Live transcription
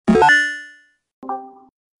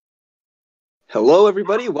Hello,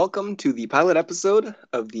 everybody. Welcome to the pilot episode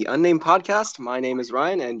of the Unnamed Podcast. My name is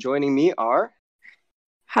Ryan, and joining me are...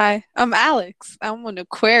 Hi, I'm Alex. I'm an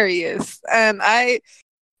Aquarius, and I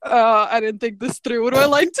didn't think this through. What do I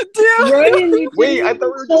like to do? Ryan, you Wait, I didn't thought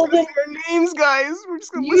we were tell just going them. to say our names, guys. We're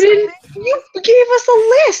just going to You listen. didn't. You gave us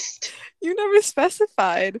a list. You never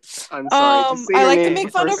specified. I'm sorry. Just say I your like to name make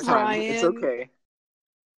the fun first of time. Ryan. It's okay.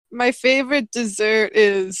 My favorite dessert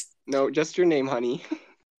is No, just your name, honey.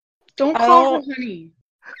 Don't I call her don't-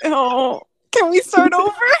 honey. Can we start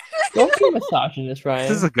over? Don't be misogynist, Ryan.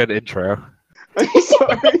 This is a good intro. I'm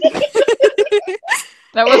sorry.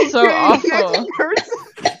 That was so Okay, awful. next person.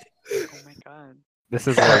 Oh my god. This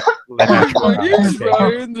is like My name's okay.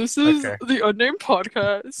 Ryan. This is Okay. the Unnamed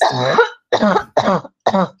Podcast.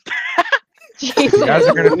 You guys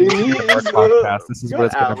are gonna be Jesus. doing our podcast. This is what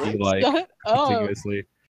it's gonna be Alex. like Shut up. continuously.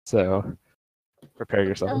 So prepare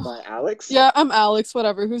yourselves. By Alex? Yeah, I'm Alex.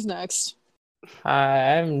 Whatever. Who's next?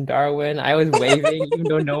 Hi, I'm Darwin. I was waving even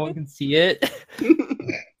though no one can see it.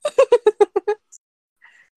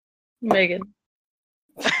 Megan.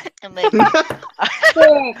 And then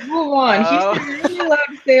So, move on. Oh. He's really allowed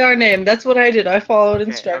to say our name. That's what I did. I followed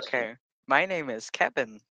instructions. okay. My name is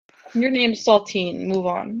Kevin. Your name's Saltine. Move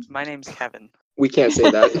on. My name's Kevin. We can't say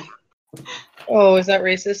that. Oh, is that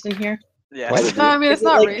racist in here? Yeah. Why did No, I mean, it's Is it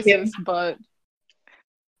not like Kim? racist, but...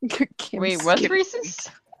 Kim's- Wait, what's racist?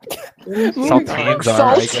 Saltines are,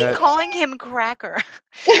 I Salty guess. Calling him cracker.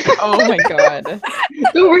 Oh my god.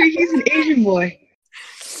 Don't worry, he's an Asian boy.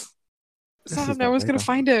 This So is no one's not gonna legal.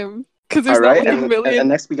 find him. Because there's All right, not like a and million...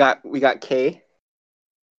 next we got Kay.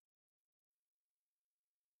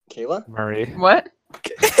 Kayla? Murray. What?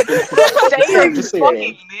 Say your Just say your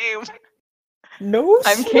fucking name. No.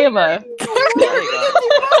 I'm Kayla.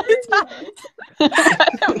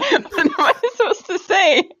 What am I supposed to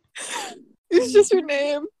say? It's just your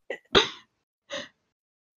name.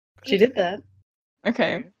 She did that.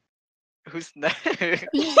 Okay. Who's next?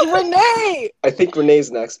 Renee! I think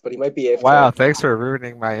Renee's next, but he might be AFK. Wow, thanks for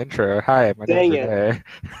ruining my intro. Hi, my Dang name's it.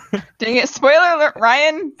 Renee. Dang it! Spoiler alert,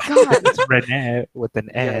 Ryan. God. It's Renee with an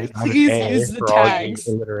Yeah, A, it's not an easy A as the for all you tags.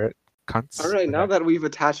 illiterate cunts. All right, now that we've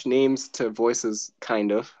attached names to voices,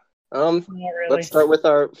 kind of, Not really. let's start with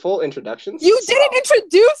our full introductions. You didn't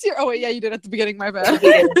introduce your... Oh wait, yeah, you did at the beginning, my bad.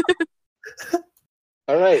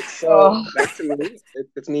 All right, so Oh. back to me.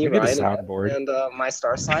 It's me, We need a Ryan, soundboard. and my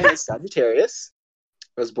star sign is Sagittarius.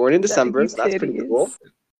 I was born in December, so that's pretty cool.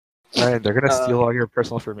 Ryan, they're gonna Uh, steal all your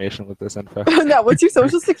personal information with this info. Now, what's your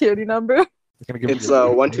social security number? They're gonna give It's you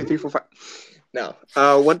your- 1, 2, 3, 4, 5. Now,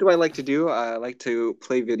 what do I like to do? I like to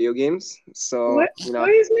play video games. So What? you know, Why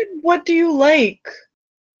is it? What do you like?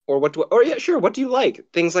 or what do? Or yeah, sure. What do you like?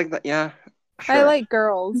 Things like that. Yeah. Sure. I like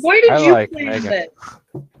girls. Why did I you like play Megan. this?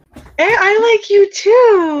 I like you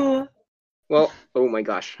too. Well, oh my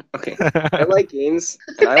gosh. Okay. I like games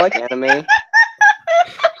and I like anime.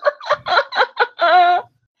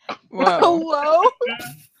 Whoa. Hello?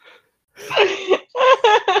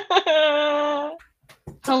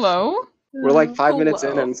 Hello. We're like 5 minutes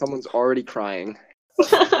in Hello. and someone's already crying.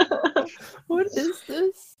 What is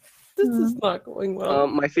this? This is not going well.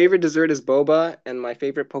 My favorite dessert is boba, and my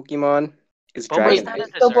favorite Pokemon is Boba's Dragonite. not a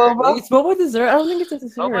So dessert. boba? It's boba dessert? I don't think it's a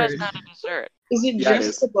dessert. Boba is not a dessert. Is it Yeah, it just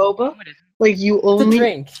is. the boba? No, it isn't. Like you It's a only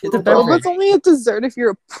drink. It's a Boba? beverage. Boba's only a dessert if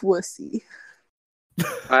you're a pussy.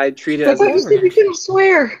 I treat it I as thought a you said you couldn't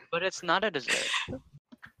swear. But it's not a dessert.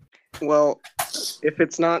 well. If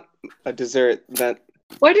it's not a dessert,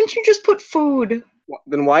 Why didn't you just put food?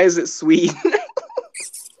 then why is it sweet?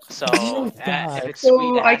 So Oh, if God. it's sweet,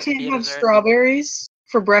 So it I has to can't be a have dessert. strawberries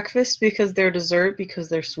for breakfast because they're dessert because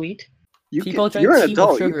they're sweet. People drink you're an tea with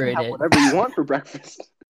adult. You sugar can in have it. whatever you want for breakfast.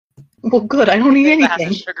 Well, good. I don't eat That has a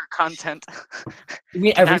anything. sugar content. You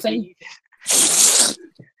mean You have to everything? eat it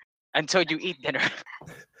until you eat dinner.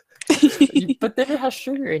 But then it has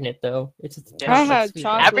sugar in it, though. It's Yeah. I not had sweet.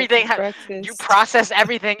 chocolate Everything for ha- breakfast. You process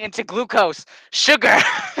everything into glucose, sugar.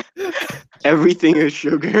 Everything is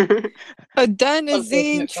sugar.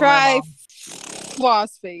 Adenosine for my mom.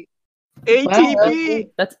 triphosphate. ATP.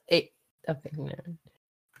 That's 8. Okay, no.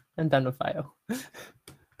 I'm done with Fio.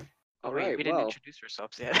 All Wait, right. we didn't Well, introduce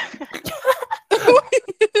ourselves yet.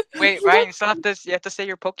 Wait, Ryan, you still have to. You have to say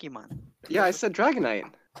your Pokemon. yeah, I said Dragonite.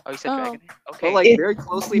 Oh, you said Oh. Dragonite. But Okay. like It's very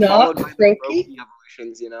closely not followed by the Froakie? Froakie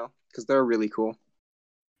evolutions, you know, because they're really cool.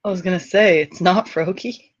 I was gonna say it's not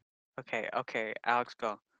Froakie. Okay. Okay. Alex,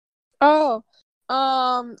 go. Oh,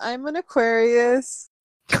 I'm an Aquarius.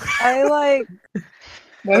 I like,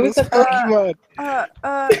 Why was that Froakie?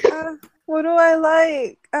 what do I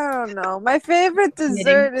like? I don't know. My favorite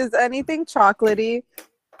dessert is anything chocolatey.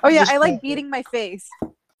 Oh yeah, Just I like chocolate. beating my face.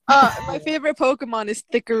 My favorite Pokemon is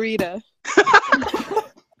Thickerita.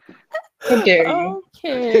 How dare you?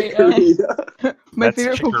 Okay. My That's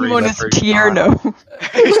favorite Chikorita Pokemon is for Tierno.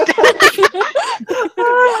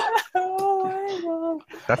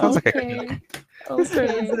 That sounds like a Okay.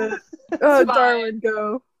 Okay. Oh, Darwin,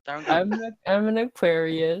 go. I'm an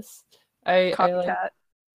Aquarius. I like. Copycat.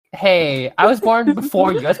 Hey, I was born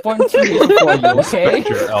before you. I was born 2 years before you. Okay. Respect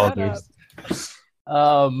your elders.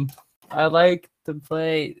 I like to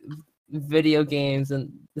play video games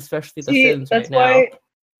and especially The See, Sims that's right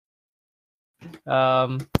why.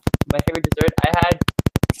 now. My favorite dessert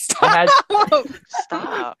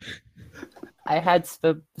Stop. I had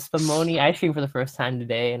spumoni ice cream for the first time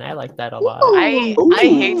today, and I like that a lot. I hate Ooh.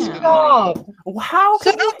 spumoni. Stop. Wow,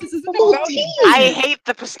 Shut up, this isn't Whole about team. I hate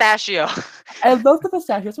the pistachio. I love the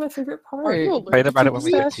pistachio. It's my favorite Are part. you Complain about it when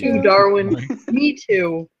we get to pistachio? You, Darwin. Me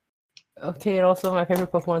too. Okay, and also my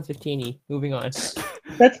favorite Pokemon is Victini. Moving on.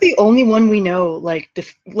 That's the only one we know, like,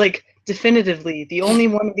 definitively. The only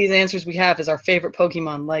one of these answers we have is our favorite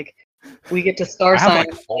Pokemon. Like, we get to star I have sign.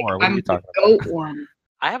 like 4. What are I'm you the talking about? goat one.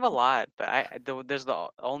 I have a lot, but there's the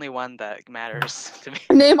only one that matters to me.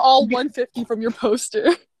 Name all 150 from your poster.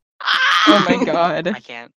 Oh my god. I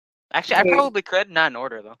can't. Actually, I Wait. probably could. Not in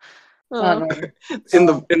order though. Oh,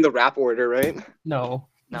 In the rap order, right? No.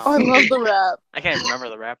 No, I love the rap. I can't remember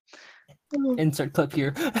the rap. Insert clip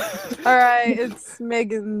here. All right, it's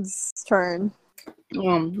Megan's turn.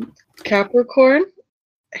 Capricorn,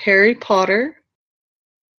 Harry Potter.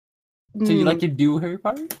 So you like to do Harry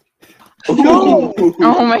Potter? No.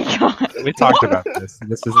 Oh my god. We talked about this.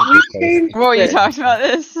 This isn't We good place. changed Whoa, you it. talked about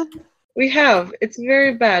this? We have. It's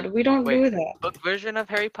very bad. We don't Wait. do that. Book version of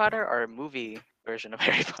Harry Potter or movie version of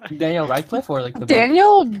Harry Potter? Daniel Radcliffe or like the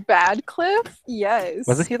Daniel Badcliffe? Yes.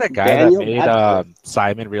 Wasn't he the guy Daniel that made Radcliffe.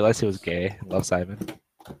 Simon realize he was gay? Love Simon.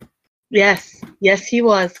 Yes. Yes, he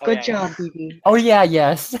was. Oh, Good yeah, job, BB. Oh yeah,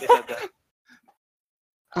 yes. They said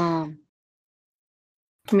that.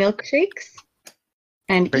 Milkshakes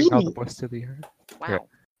and Bring all the Edie. boys to the earth. Wow,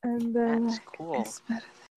 And then that's cool.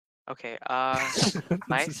 Okay,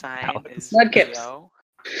 my sign is Mudkips. Leo.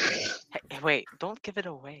 Hey, wait, don't give it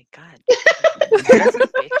away. God.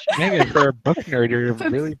 Megan, for a book nerd, you're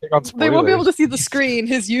really big on spoilers. they won't be able to see the screen.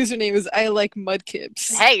 His username is I like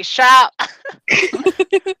Mudkips. Hey, shut up!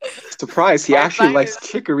 Surprise, he My actually sign likes is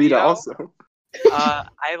Chikorita Leo. also.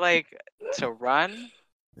 I like to run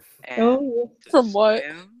and Oh. to From what?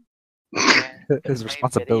 swim and to His play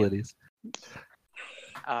responsibilities.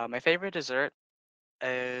 video. My favorite dessert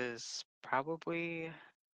is probably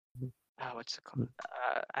what's it called?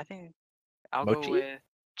 I think I'll Mochi? go with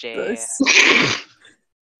This.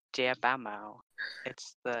 Jabamao.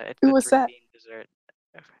 It's the what's that? 3-bean dessert.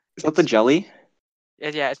 Is that the jelly?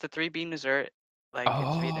 Yeah, it's the 3-bean dessert. Like it's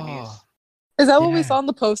Vietnamese. Oh, Is that what we Yeah. saw on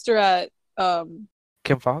the poster at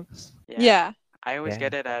Kim Fox? yeah. I always Yeah.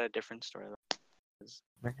 get it at a different store.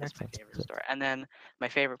 That's my favorite store. And then my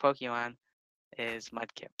favorite Pokemon is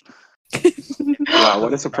Mudkip. Wow,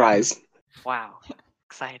 what a surprise. Wow.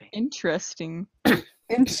 Exciting. Interesting.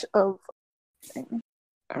 Inch of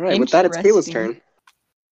All right, with that, it's Kayla's Interesting. turn.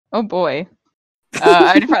 Oh boy. I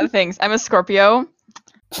already found the things. I'm a Scorpio.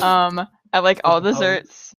 I like all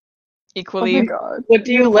desserts oh equally. my god. What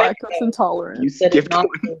do you like? Lactose intolerant. You That is skipped not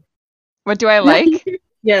one. true. What do I like?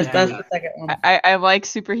 Yes, Yeah. that's the second one. I like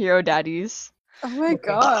superhero daddies. Oh my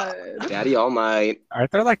god. Daddy All Might. Aren't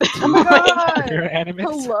there like Oh my two god. animes?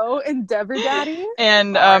 Hello, Endeavor Daddy?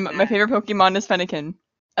 And Marvin. my favorite Pokemon is Fennekin,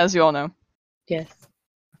 as you all know. Yes.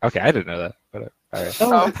 Okay, I didn't know that. But alright.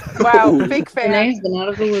 Oh, Wow, fake fan. Renee's been out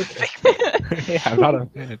of the loop. Yeah, I'm not a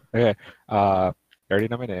fan. Okay. You already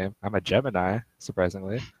know my name. I'm a Gemini,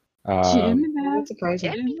 surprisingly. Gemini. That's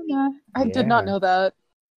surprising. Gemini. I did not Yeah. know that.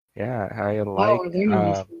 Yeah, I Oh, like they're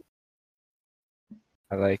nice.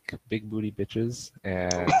 I like big booty bitches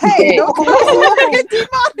and Hey, Okay. no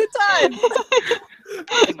demonetized.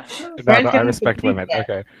 no, Brian's I gonna respect critique women. that.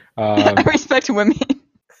 Okay. I respect women.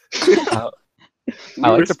 I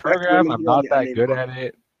like the respect program. women I'm here on not the that Unnamed good Pod. at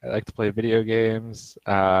it. I like to play video games.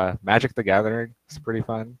 Magic the Gathering is pretty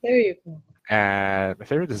fun. There you go. And my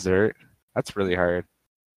favorite dessert, that's really hard.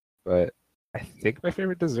 But I think my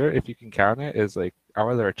favorite dessert, if you can count it, is like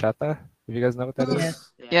agua de horchata. If you guys know what that is.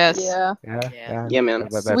 Yes. Yes. Yeah. Yeah. Yeah, man.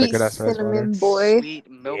 That Sweet good-ass rice water. cinnamon boy. Sweet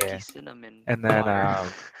milky Yeah. cinnamon. And then water.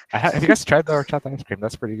 have you guys tried the horchata ice cream?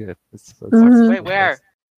 That's pretty good. It's Mhm. Wait, where?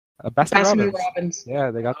 Baskin Baskin Robbins. Robbins.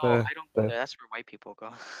 Yeah, they got Oh, the I don't go the- there. That's where white people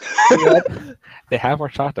go. they have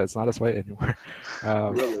horchata. It's not as white anymore.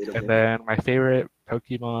 Relatable. And then my favorite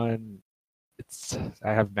Pokemon,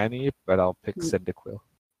 I have many, but I'll pick Cyndaquil.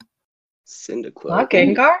 Cyndaquil. Not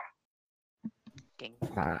Gengar?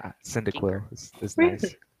 Nah, Cyndaquil is Really?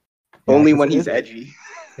 nice. Only 'cause when it he's is- edgy.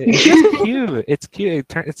 It's just cute. It's cute.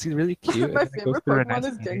 It's really cute. and My then it goes favorite through a Pokemon nice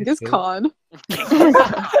is phase, Genghis too. Khan.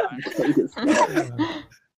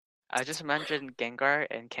 I just imagine Gengar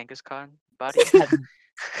and Kangaskhan body.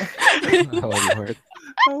 Oh lord.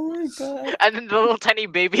 Oh my god. And then the little tiny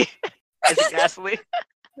baby is Ghastly.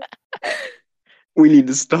 We need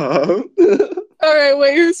to stop. All right,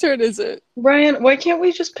 wait, whose turn is it? Ryan, why can't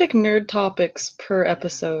we just pick nerd topics per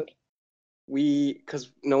episode?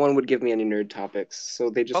 Because no one would give me any nerd topics, so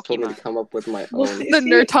they just told me to Pokemon. come up with my Well, own. The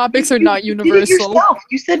nerd topics are not You did it universal. yourself.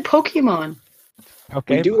 You said Pokemon.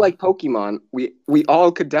 Okay. We do like Pokemon. We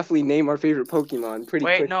all could definitely name our favorite Pokemon pretty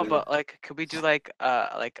Wait, quickly. no, but like, could we do like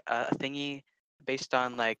a thingy based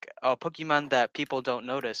on like a Pokemon that people don't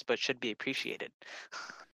notice but should be appreciated?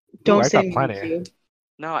 Don't I say got plenty. Mewtwo.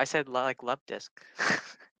 No, I said like Love Disc.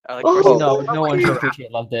 Or, like, Oh, first- No, no one yeah. should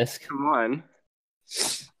appreciate Love Disc. Come on.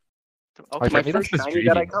 okay, for My me, that's first shiny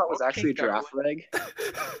that I Misdreaving. got was actually a Giraffe Leg.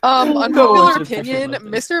 Unpopular No one should opinion, appreciate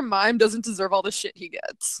Love Disc. Mr. Mime doesn't deserve all the shit he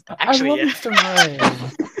gets. Actually, I love yeah.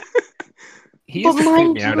 Mr. Mime. He used to But creep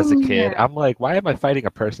mine me out as a too, kid. yeah. I'm like, why am I fighting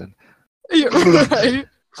a person? You're right.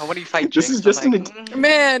 Oh, when do you fight This Jinx? is just I'm an like,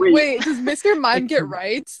 Man, Wait. wait, does Mr. Mime get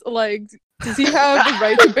rights? Like, does he have the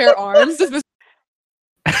right to bear arms? Does Mr.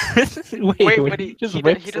 Wait, when but he just he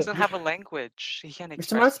whips doesn't have a language. He can't Mr.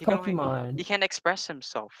 express. Mime's He Pokemon. can't express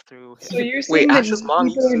himself through. So you're Wait, saying that Ash's mom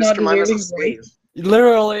people are uses not Mr. Mime as a deserving slave. rights?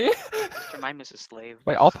 Literally. Mr. Mime is a slave.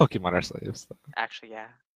 Wait, all Pokemon are slaves. Actually, yeah.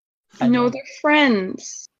 I No, know. they're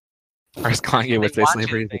friends. First Kanye would say watch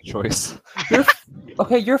slavery is a anything. choice.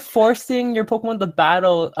 Okay, you're forcing your Pokemon to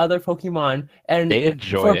battle other Pokemon and They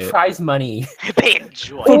enjoy for it. prize money. They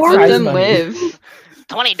enjoy. For Let prize them money. live.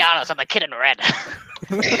 $20 on the kid in red.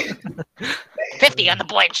 50 on the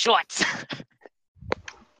boy in shorts.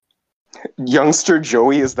 Youngster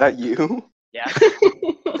Joey, is that you? Yeah.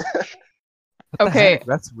 What the Okay, heck?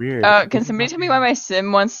 That's weird. Can somebody tell me why my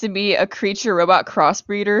sim wants to be a creature robot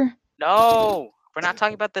crossbreeder? No, we're not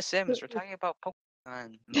talking about The Sims. We're talking about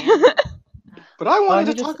Pokemon. Man. But I wanted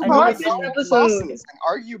he to just- talk I about wanted this all the episode. sauces and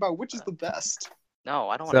argue about which is the best. No,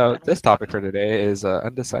 I don't want So to. this topic for today is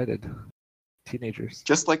undecided teenagers.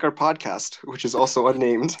 Just like our podcast, which is also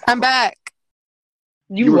unnamed. I'm back.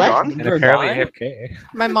 You were left? gone? And You're apparently gone? AFK.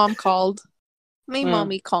 My mom called. My Hmm.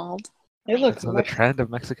 mommy called. Hey, look, So the trend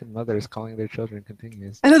of Mexican mothers calling their children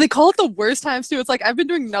continues. I know they call it the worst times too. It's like I've been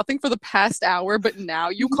doing nothing for the past hour, but now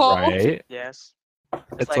you call. Right? Yes.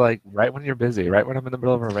 It's like right when you're busy, right when I'm in the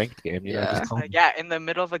middle of a ranked game, you know, Yeah. just call me. Yeah, in the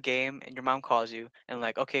middle of a game, and your mom calls you, and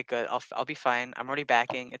like, okay, good, I'll be fine. I'm already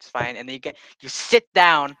backing. It's fine. And then you sit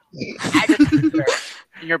down, at your computer,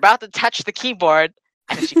 and you're about to touch the keyboard,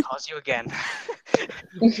 and then she calls you again.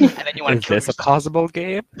 And then you want Is to kill this a yourself. possible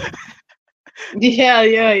game?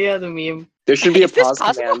 yeah, the meme. There should be a Is this pause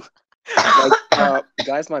possible? command. Like,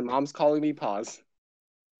 guys, my mom's calling me. Pause.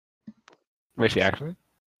 Wait, she actually?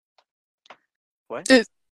 What?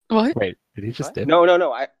 What? Wait, did he just What? dip? No.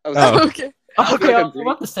 I was Oh. Okay. Okay, I Like was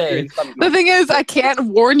about to say. The thing is, I can't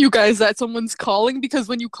warn you guys that someone's calling because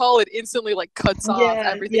when you call, it instantly like cuts off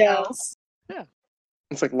Yeah, everything yeah. else.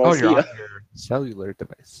 It's like Oh, you're Lolcia. on your cellular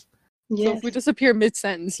device. So Yeah. if we disappear mid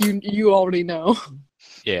sentence, you already know.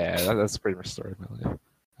 Yeah, that's pretty much the story of my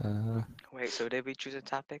life. Wait, so did we choose a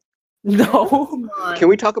topic? No. Can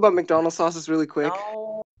we talk about McDonald's sauces really quick?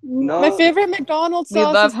 No. No. My favorite McDonald's We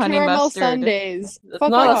sauce love is honey caramel mustard. sundaes. It's Fuck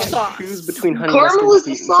not a off. sauce. Choose between honey Caramel mustard, is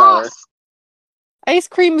the sweet and sour. sauce. Ice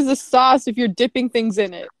cream is a sauce if you're dipping things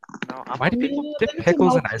in it. No, I'm Why do a big- people Yeah, dip then it's a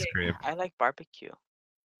pickles in milkshake. ice cream? I like barbecue.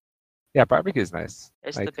 Yeah, barbecue is nice.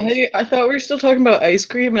 It's Like, the basic. I thought we were still talking about ice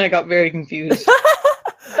cream, and I got very confused.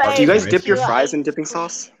 Do you guys Nice. dip your fries in dipping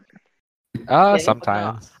sauce?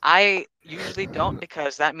 sometimes. I usually don't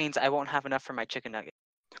because that means I won't have enough for my chicken nugget.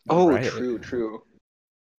 Oh, Right. true.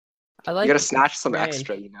 I like You gotta snatch some ranch.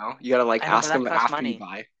 extra, you know? You gotta like I know, but ask that them costs after money. you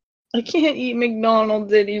buy. I can't eat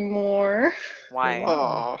McDonald's anymore Why?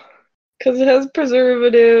 Oh. because it has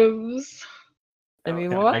preservatives. I mean,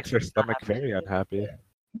 That what? makes your stomach very unhappy.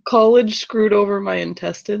 College screwed over my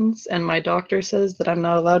intestines, and my doctor says that I'm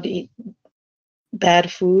not allowed to eat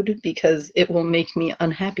bad food because it will make me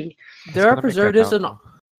unhappy. There are It's gonna make that preservatives in downfall.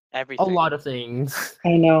 a Everything. lot of things.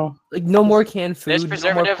 I know. Like no more canned food. There's no more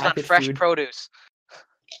preservatives on packaged fresh food. produce.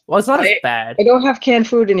 Well, it's not as I- bad. I don't have canned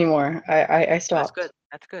food anymore. I That's stopped. good.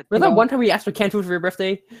 That's good. Remember that No. one time we asked for canned food for your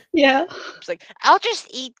birthday? Yeah. It's like I'll just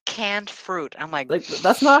eat canned fruit. I'm like, Like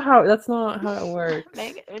that's not how it works.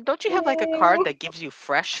 Don't you have like a card that gives you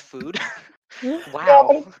fresh food? Yeah, but Wow,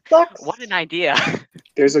 it sucks. what an idea.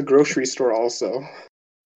 There's a grocery store also.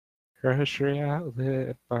 Grocery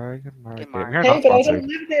outlet, buying and market. We Market. are Hey, not but I sponsored. don't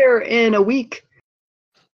live there in a week.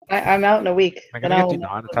 I'm out in a week. Am I Then gonna I'll get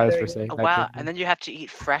not live demonetized there for again. saying Oh, that? wow, Jimmy? and then you have to eat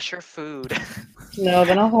fresher food. No,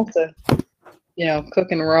 then I'll have to, cook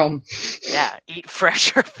in Rome. Yeah, eat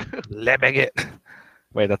fresher food. Le baguette.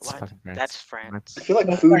 Wait, that's What? fucking France. That's France. I feel like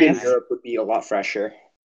That's food in France. Europe would be a lot fresher.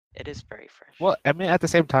 It is very fresh. Well, I mean, at the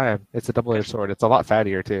same time, it's a double-edged sword. It's a lot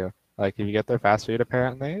fattier too. Like if you get their fast food,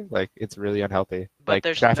 apparently, like it's really unhealthy. But like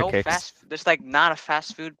there's traffic no cakes. there's like not a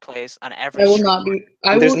fast food place on every I will street. not be.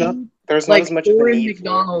 I There's will not eat there's not like as much of a foreign need for it.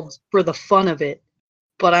 McDonald's for the fun of it,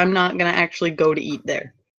 but I'm not gonna actually go to eat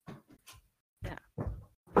there.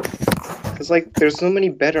 Because like there's so many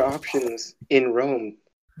better options in Rome,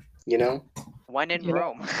 you know? One in Yeah.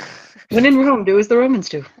 Rome. When in Rome, do as the Romans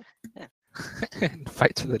do. And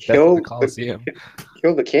fight to the death Kill in the the- Colosseum.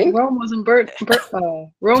 Kill the king? Rome wasn't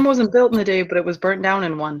Rome wasn't built in a day, but it was burnt down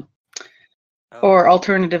in one. Oh, Or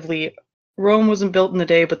alternatively, Rome wasn't built in a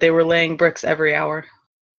day, but they were laying bricks every hour.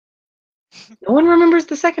 No one remembers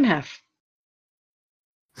the second half.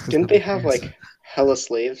 Didn't they have like hella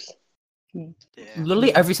slaves? yeah.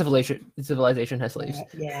 Literally every civilization has slaves.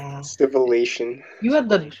 Yeah. Civilization. You had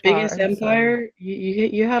the Civilization. biggest Sorry. empire.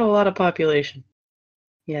 You had a lot of population.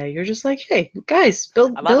 Yeah, you're just like, hey guys,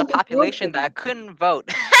 build A lot build of this road population for that me." couldn't vote.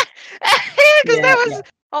 Because Yeah, that was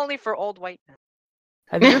only for old white men.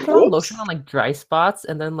 Have you ever put on Whoops. lotion on like dry spots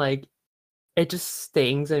and then like it just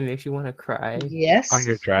stings and makes you want to cry? Yes. On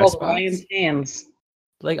your dry called spots? Ryan's hands.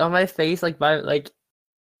 Like on my face, like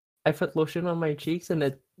I put lotion on my cheeks and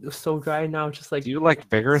it was so dry now. It's just like Do you like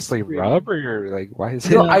vigorously rub, or you're like, why is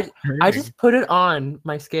it? No, Yeah. I hurting? just put it on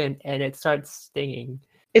my skin and it starts stinging.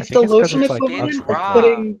 It's think the it's 'cause lotion it's, like, equivalent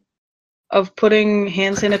uncomfortable. of putting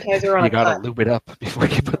hand sanitizer on You a gotta cut. lube it up before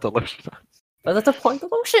you put the lotion on. But that's the point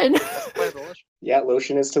of lotion. Yeah,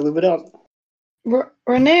 lotion is to lube it up.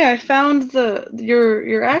 Renee, I found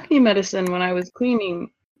your acne medicine when I was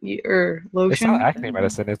cleaning your lotion. It's not acne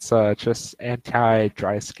medicine. It's just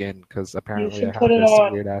anti-dry skin because apparently should I have put it this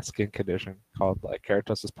on. weird ass skin condition called like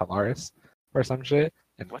keratosis pilaris or some shit,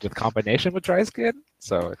 and What? with combination with dry skin,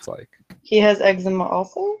 so it's like He has eczema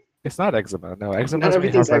also. it's not eczema. No, eczema Not is when you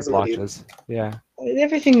everything's have red eczema, dude. blotches. Yeah,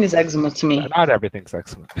 Everything is eczema to me. not everything's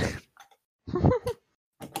eczema.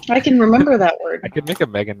 I can remember that word. I could make a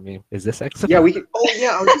Megan meme. Is this eczema? Yeah, we could. Oh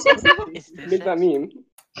yeah, I was just gonna Is this make that meme.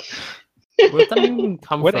 Where's that even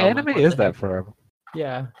come What from? anime Like, is the that heck? from?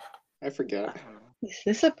 Yeah. I forget. I don't know. Is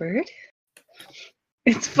this a bird?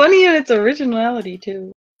 It's funny in its originality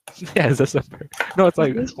too. Yeah, is this a bird? No, it's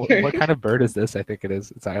like This what bird. kind of bird is this? I think it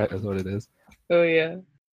is. It's what it is. Oh yeah.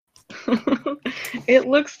 It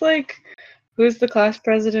looks like who's the class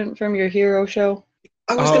president from your hero show?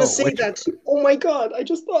 I was Oh, gonna say which- that too. Oh my god, I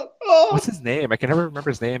just thought. Oh, What's his name? I can never remember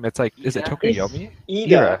his name. It's like, is it Ida? Tokuyomi?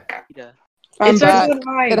 Ida. Yeah. I'm It starts back. with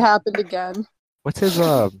I. It happened again. What's his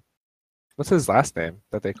last name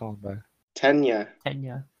that they call him by? Tenya.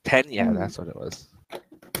 Kenya. Tenya, Hmm. that's what it was.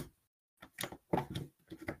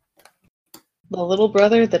 The little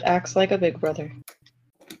brother that acts like a big brother.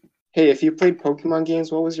 Hey, if you played Pokemon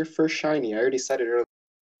games, what was your first shiny? I already said it earlier.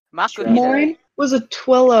 Makuhita. Mine was a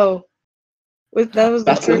Twillo. That was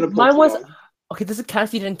the That's not a first. Pokemon. Mine was- Okay, does it count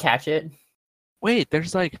if you didn't catch it? Wait,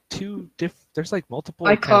 there's like there's like multiple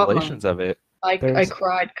I caught translations of it. I There's-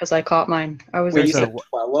 cried because I caught mine. I was Wait, you There's said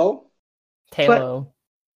a- Twello? Talo.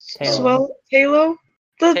 Talo?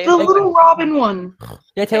 The Talo. little Robin one.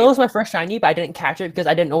 Yeah, Talo was my first shiny, but I didn't catch it because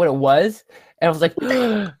I didn't know what it was. And I was like,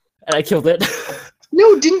 and I killed it.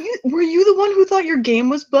 No, didn't you? Were you the one who thought your game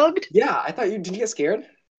was bugged? Yeah, I thought you did. You get scared?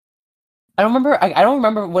 I don't remember. I don't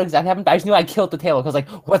remember what exactly happened. But I just knew I killed the Talo. I was like,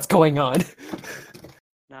 "What's going on?"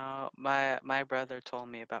 No, my brother told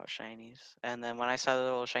me about shinies, and then when I saw the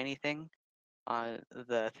little shiny thing on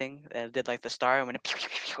the thing, it did like the star, and when it,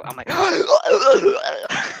 I'm like,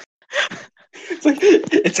 It's like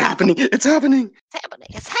it's happening. It's happening.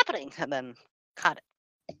 it's happening, and then caught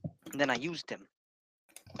it, and then I used him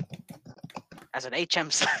as an HM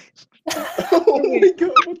slide Oh my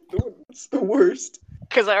god, what's the worst?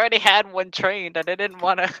 because I already had one trained, and I didn't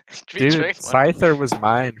want to Dude, retrain one. Scyther was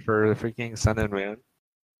mine for freaking Sun and Moon.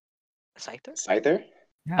 Scyther? Scyther?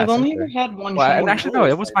 Yeah, I've only Scyther. ever had one. Well, shiny. and actually, no,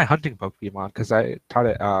 it was my hunting Pokemon because I taught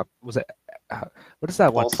it. Was it? What is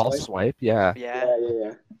that one? False False Swipe? Swipe? Yeah. Yeah.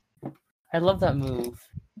 Yeah. I love that move.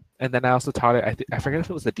 And then I also taught it. I forget if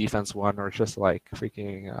it was the defense one or just like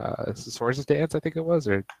freaking Swords Dance. I think it was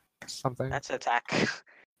or something. That's attack.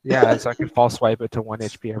 Yeah, so I could false swipe it to 1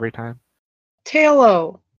 HP every time.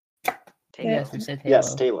 Talo. Yes, we said Talo.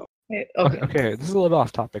 Yes, Talo. Okay. Okay, this is a little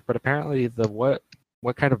off topic, but apparently the what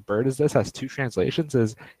what kind of bird is this has two translations.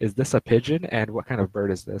 Is this a pigeon? And what kind of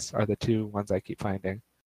bird is this? Are the two ones I keep finding.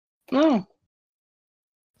 Oh.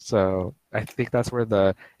 So I think that's where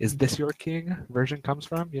the "Is this your king" version comes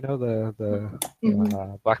from. You know,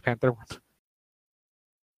 the Black Panther one.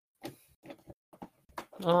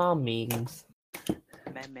 Oh, memes.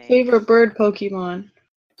 Meme. Favorite bird Pokemon.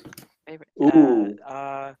 Favorite. Ooh.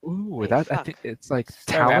 Ooh, Wait, that I fuck. think it's like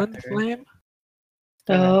Staraptor. Talonflame.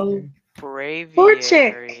 Oh.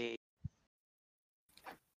 Braviary.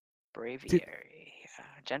 Braviary.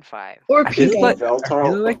 Gen 5. Or I really Pika. like, Veltar I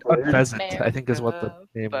really like bird. Unpheasant. I think is what the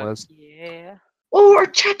name Fuck was. Yeah. Or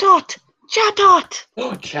Chatot. Chatot.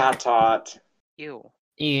 Chatot. Ew.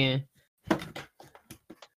 Yeah.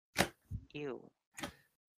 Ew.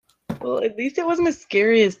 Well, at least it wasn't as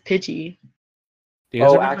scary as Pidgey. Do you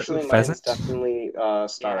guys Oh, remember actually, mine's Pheasant? definitely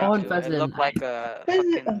Star Yeah, Oh, me and too. Pheasant. It looked like a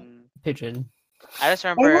Pheasant. fucking. Pigeon. I just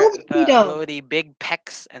remember love the Speedo. the big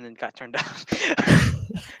pecs and then got turned off.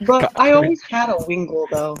 But God. I always had a Wingull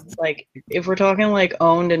though. Like if we're talking like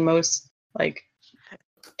owned and most like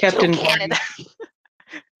kept Kill in cannon.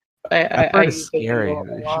 That I bird is use the scary.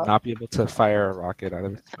 Wingull a You lot. should not be able to fire a rocket out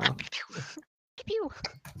of its mouth. Pew.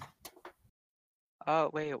 Oh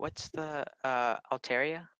wait, what's the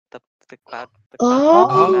Altaria? The cloud. The cloud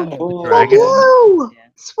Oh, Oh, the dragon. Swablu! Yeah.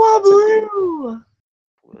 Swablu! Ooh,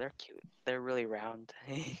 they're cute. They're really round.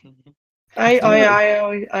 I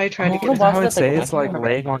try to Oh, get you know it. how I would That's like- say I it's can't like remember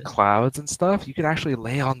laying any on of this. clouds and stuff. You can actually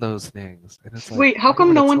lay on those things, and it's like. Wait, how I wonder come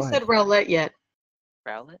what no it's one like. said Rowlet yet?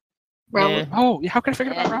 Rowlet? Rowlet. Oh, yeah, how can I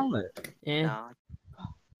forget about Eh. Rowlet? Yeah. No.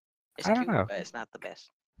 It's I don't cute, know. but it's not the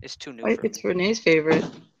best. It's too new Wait, for it's me. Renee's favorite.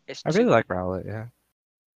 It's I really too- like Rowlet. Yeah.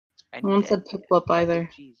 I No one need said that. Piplup either.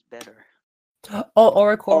 She's better. Oh,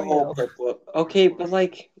 Oricorio. Oh, Piplup. Okay, but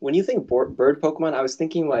like when you think bird Pokemon, I was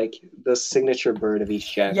thinking like the signature bird of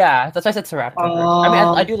each gen. Yeah, that's why I said Staraptor. I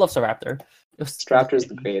mean, I do love Staraptor. It was- Raptor's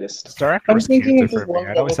the greatest. Staraptor I'm was thinking cuter of just for me. one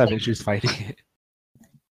I'd always that have was issues fighting it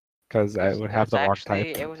because I would have the wrong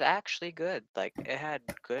type. It was actually good. Like it had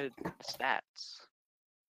good stats.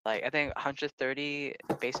 Like I think 130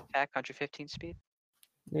 base attack, 115 speed.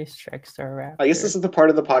 Nice check, Staraptor. I guess this is the part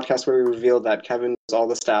of the podcast where we revealed that Kevin knows all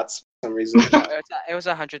the stats for some reason. It was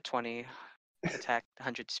 120 attack,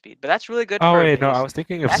 100 speed. But that's really good Oh for a wait, no, base. I was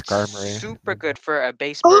thinking of That's Skarmory. super good for a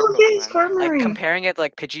base Oh, bird yay, Pokemon. Like Skarmory. comparing it to,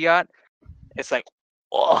 like Pidgeot, it's like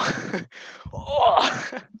oh, oh.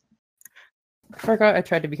 I forgot I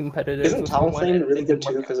tried to be competitive. Isn't with someone Talonflame and it really good didn't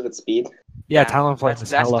too work because of its speed? Yeah, Talonflame is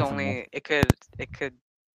That's hella the fast. only. It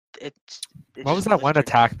What was just that one blistered-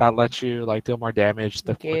 attack that let you like deal more damage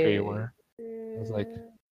the quicker you were? It was like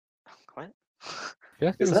What? I feel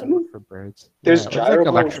like Is it was that more move? for birds. There's Yeah, it was like Gyro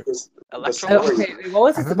Ball, electric. which is the Electro story. Ball? Okay, what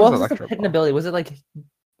was I this? think it What was was the Electro hidden Ball. ability? Was it like?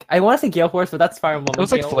 I want to say Gale Force, but that's Fire Emblem. It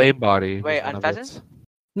was like Gale- Flame Body. was Wait, one on of Pheasant? its-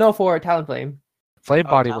 No, for Talonflame. Flame Oh,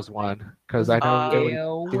 Body was Talonflame? one because I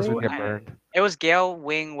know things would get Wing. burned. It was Gale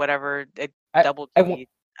Wing, whatever. It I- doubled I wa- speed.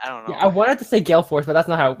 I don't know. Yeah, I wanted to say Gale Force, but that's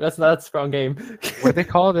not how. That's not a wrong game. What they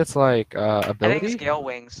call it? It's like I think ability. it's Gale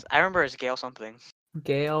Wings. I remember it's Gale something.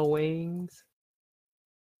 Gale Wings.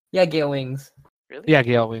 Yeah, Gale Wings. Really? Yeah,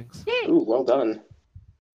 Gale Wings. Ooh, well done.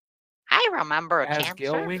 I remember a As cancer.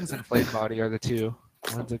 Gale Wings and Flame Body are the two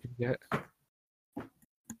ones I can get.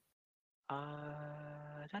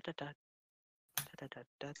 Da, da, da. Da, da,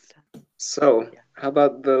 da, da. So, how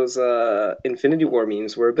about those Infinity War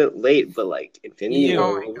memes? We're a bit late, but like Infinity Ew. War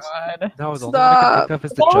Oh my memes. god. No, the only one I can think of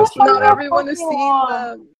is the Stop. Justin. Not Oh, everyone has seen Pokemon.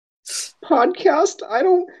 them. Podcast,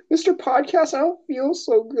 Mr. Podcast, I don't feel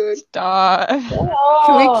so good. Stop.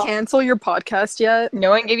 Can we cancel your podcast yet?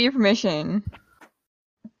 No one gave you permission.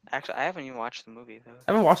 Actually, I haven't even watched the movie though.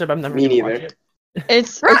 I haven't watched it, but I'm never Me gonna watch neither. it.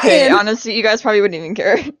 It's okay. Ryan! Honestly, you guys probably wouldn't even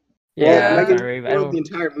care. Yeah, Megan sorry, but I spoiled the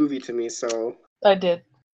don't. entire movie to me, so I did.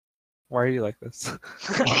 Why are you like this?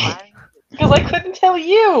 Because I couldn't tell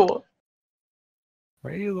you.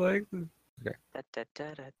 Why are you like this? Da, da,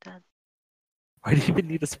 da, da, da. Why do you even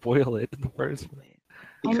need to spoil it in the first place?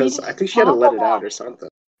 because need to I think she had to let it talk out or something.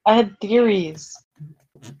 I had theories.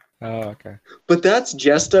 Oh, okay. But that's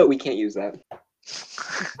Jesta. We can't use that. A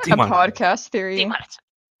Demonetized. podcast theory. Demonetized.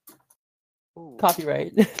 Ooh.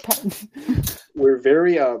 Copyright. We're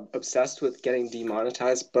very obsessed with getting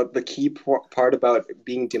demonetized, but the key part about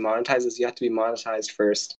being demonetized is you have to be monetized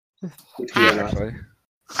first. If you're Yeah, not. actually.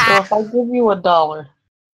 So if I give you $1.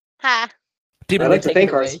 Ha! I'd like to Take thank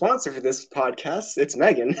it our away. sponsor for this podcast. It's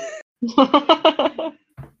Megan.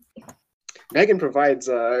 Megan provides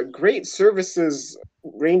great services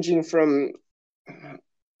ranging from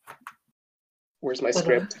Where's my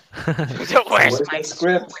script? Where's my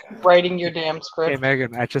script? Writing your damn Hey script.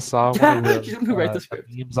 Megan, I just saw one of She's gonna write the the script.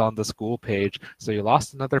 memes on the school page, so you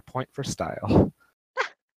lost another point for style.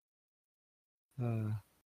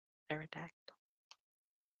 Pterodactyl.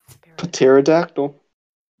 A pterodactyl.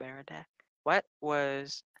 Pterodactyl. What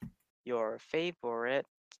was your favorite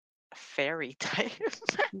fairy type?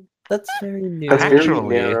 That's very new. That's very Actually-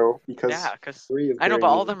 narrow because Yeah, because three is I know, very but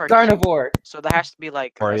all new. of them are cute, Carnivore. so there has to be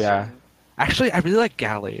like Or a yeah. certain- Actually, I really like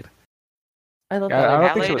Gallade. I love Yeah, that. I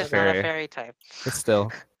don't think she Gallade was is not a fairy. fairy type. But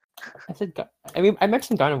still. I said. I mean, I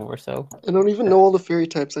mentioned carnivore, so. I don't even know all the fairy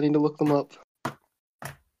types. I need to look them up. Wait,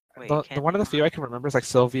 The, you the can't one of the few I can remember is like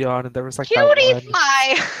Sylveon, and there was like that Cutie one.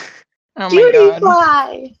 fly. Oh my god.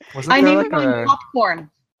 fly! Wasn't I there named like mine a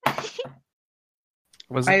popcorn.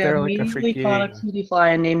 wasn't I there like a immediately caught a freaking cutie fly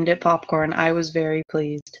and named it popcorn. I was very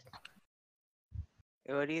pleased.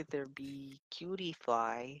 It would either be cutie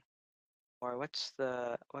fly, or what's I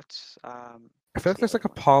feel like the there's like a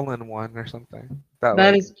other one? pollen one or something. That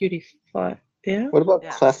That like, is cutie fly. Yeah. What about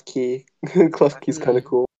Yeah. Klefki? Klefki's kind of Klefki.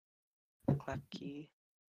 cool. Klefki.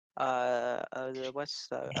 What's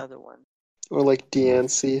the other one? Or like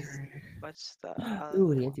DNC. What's the Ooh, other the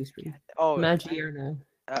one? anti-spring. Oh, Magierna.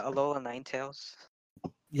 Alola Ninetales.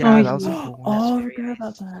 yeah, Oh, that was a yeah. cool one. Oh, I Very forgot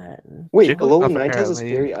about nice. that. Wait, Jigglypuff Alola Ninetales is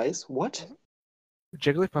apparently. fairy ice? What?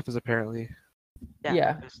 Jigglypuff is apparently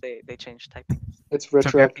Yeah. Because they changed typing. It's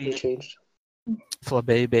retroactively Togepi. changed.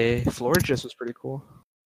 Flabebe. Florges was pretty cool.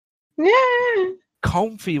 Yeah.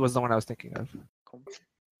 Comfey was the one I was thinking of.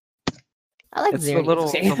 I like It's the Xerneas. little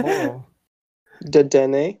the mole.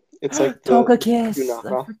 Dedenne. It's like the Togekiss. you I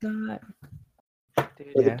knockoff. forgot.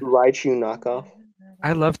 Or Yeah. the Raichu knockoff.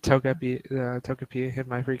 I love Togepi in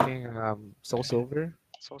my freaking Soul Silver.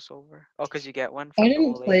 Soul Silver. Oh, because you get one I from the didn't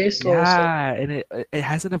old play lady. Soul Silver. Yeah, and it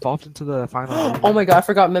hasn't evolved into the final. Oh my god, I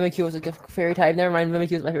forgot Mimikyu was a fairy type. Never mind,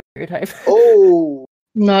 Mimikyu is my fairy type. Oh!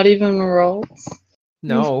 Not even rolls.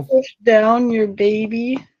 No. You push down your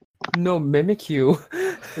baby. No, Mimikyu.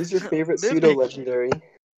 Who's your favorite Mimic. pseudo legendary?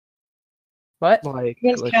 What? Like,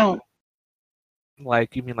 You guys count.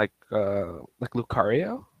 like you mean like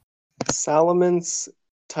Lucario? Salamence,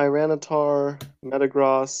 Tyranitar,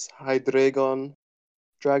 Metagross, Hydreigon,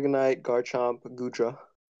 Dragonite, Garchomp, Goodra.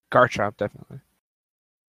 Garchomp, definitely.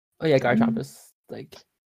 Oh yeah, Garchomp is like.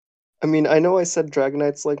 I mean, I know I said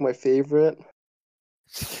Dragonite's like my favorite,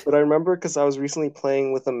 but I remember because I was recently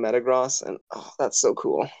playing with a Metagross, and oh, that's so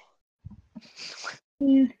cool.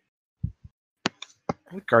 Yeah.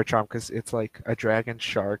 I like Garchomp because it's like a dragon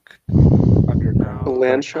shark underground. A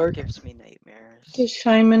land Garchomp shark? gives me nightmares. Does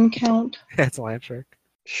Shyman count? It's a land shark.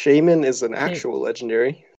 Shaman is an actual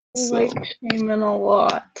legendary. I So like Shyman a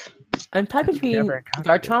lot. I'm tied between never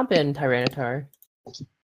encountered it. Garchomp and Tyranitar.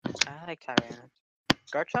 I like Tyranitar.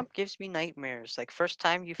 Garchomp gives me nightmares. Like first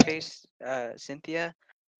time you face Cynthia,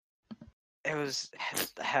 it was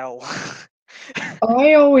hell.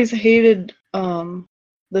 I always hated the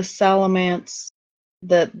Salamence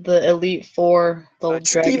that the Elite Four, the Oh,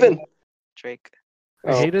 dragon. Steven! Drake.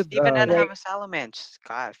 I hated. Steven didn't Drake. have a Salamence.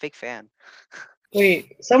 God, fake fan.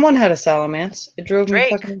 Wait, someone had a Salamence. It drove me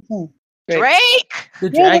Drake. fucking insane. Drake! The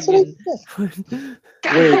Yeah, that's what I dragon.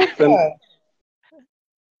 Wait, then Yeah.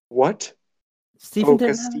 what? Stephen Oh, didn't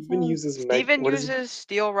because have a Steven Salamence? uses Steven what is uses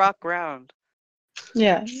Steel Rock Ground.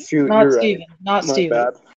 Yeah, Shoot, not you're Steven. right. Not My Steven.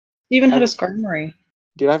 bad. Steven had a I'm- Skarmory.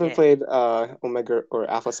 Dude, I haven't Yeah. played Omega or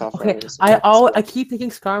Alpha Sapphire. Okay, I keep thinking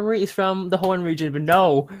Skarmory is from the Hoenn region, but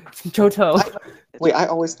no, it's from Johto. Wait, I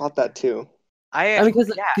always thought that too. I mean,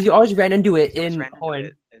 because you always ran into it Just in ran into Hoenn,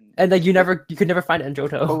 it and- and like you could never find it in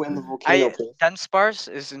Johto. Oh, and the volcano place.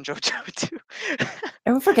 Dunsparce is in Johto too.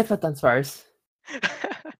 Everyone forgets about Dunsparce.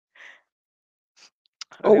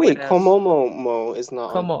 Oh Okay, wait, what else? Komomo is not.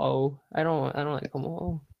 on- Como-O. I don't like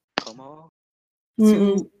Como-O. Como?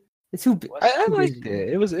 Mm-mm. It's too big. I liked it.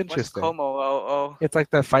 It was What's interesting. Como? Oh, It's like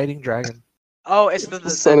the fighting dragon. oh, it's the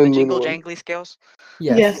Sun and Moon jingle one. jangly scales.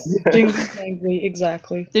 Yes. Yes, Jingle Jangly,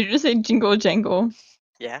 exactly. Did you just say Jingle Jangle?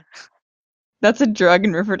 Yeah. That's a drug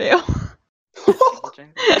in Riverdale. Jingle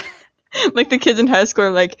jangle. Like the kids in high school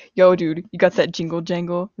are like, "Yo, dude, you got that Jingle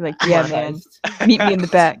Jangle?" You're like, "Yeah, man. Traumatized. Meet me in the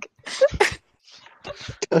back."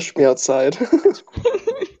 Cash me outside.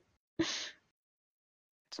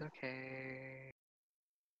 It's okay.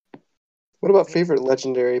 What about favorite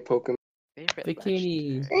legendary Pokemon? Favorite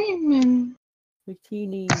Bikini. Amen.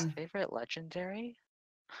 Bikini. Favorite legendary?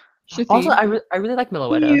 Also, Shippy. I really like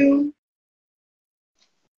Meloetta. Mew.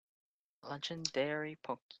 Legendary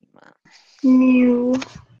Pokemon. Mew.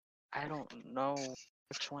 I don't know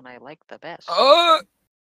which one I like the best.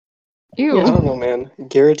 Ew. I don't know, man.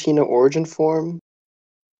 Giratina Origin Form.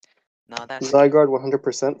 No, that's Zygarde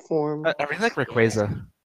 100% form. I really like Rayquaza.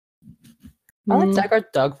 I like Mm.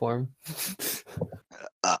 Zygarde dog form.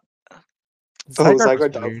 Oh, was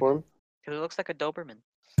Zygarde dog weird. form. because it looks like a Doberman.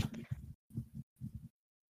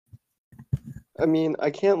 I mean, I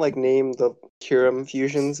can't like name the Kyurem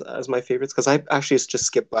fusions as my favorites because I actually just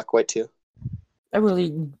skipped Black White too. I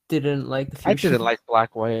really didn't like the I fusion. didn't like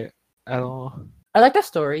Black White at all. I like the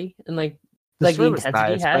story and like The the story was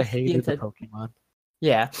intensity nice, it but I has. hated the Pokemon.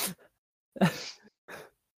 Yeah.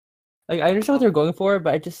 Like I understand what they're going for,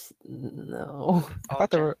 but I just no. I thought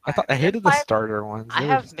they were. I Gen hated the 5 starter ones. I They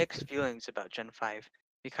were have just mixed stupid. feelings about Gen 5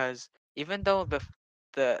 because even though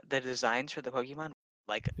the designs for the Pokemon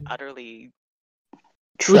like utterly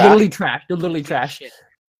They're literally trash. They're literally trash. shit,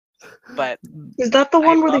 but Is that the I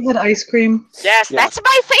one where they love- had ice cream? yes, Yeah. that's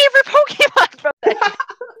my favorite Pokemon from that.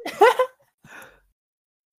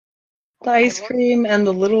 The ice love cream and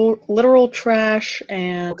the literal trash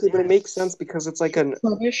and Okay, but it makes sense because it's like an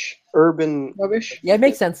rubbish. urban. Rubbish. Yeah, it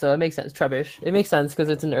makes sense though. It makes sense. Trubbish. It makes sense because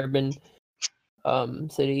it's an urban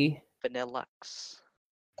city. Vanillux.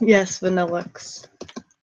 Yes, Vanillux.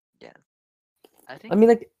 I think I mean,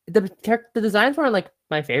 like the designs weren't like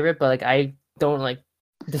my favorite, but like I don't like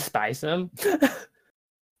despise them.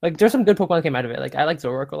 Like there's some good Pokemon that came out of it. Like I like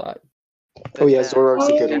Zoroark a lot. Oh yeah, the Zoroark's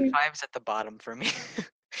a good Gen one. 5 is at the bottom for me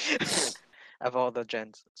of all the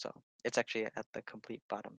gens, so it's actually at the complete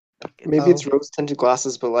bottom. Like, Maybe it's Oh. rose tinted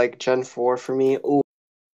glasses, but like Gen 4 for me. Oh,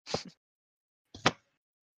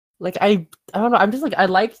 Like I don't know. I'm just like I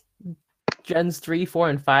like Gens 3, 4,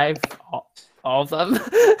 and 5, all of them.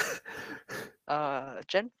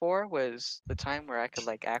 Gen 4 was the time where I could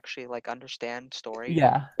like actually like understand story.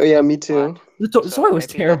 Yeah, oh yeah, me too. Plot. the So story was maybe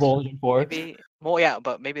that's- terrible in Gen 4. Maybe well, yeah,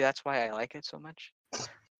 but maybe that's why I like it so much.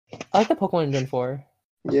 I like the Pokemon in Gen 4.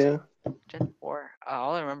 Yeah. Gen 4.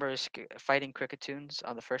 All I remember is fighting Crickettoons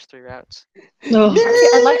on the first 3 routes. No.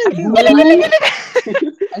 I actually really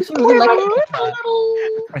like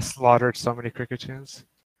Pokemon. I slaughtered so many Cricketons.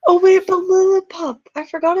 Oh wait, but Lillipup. I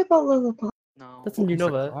forgot about Lillipup. No, That's in He's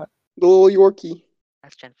like, Unova. "What?" The little Yorkie.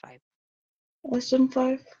 that's Gen 5. That's Gen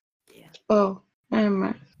 5? Yeah. Oh, never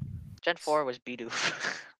mind. Gen 4 was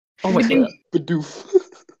Bidoof. Oh my god. Bidoof.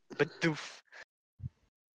 Bidoof.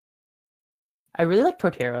 I really like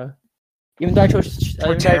Torterra. Even though I chose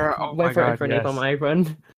Torterra, oh went my for God, Infernape on yes. my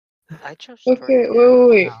run. I chose Okay, Torterra.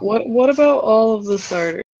 wait. Wow. What about all of the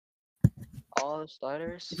starters? All the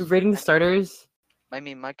starters. If you're rating the starters, I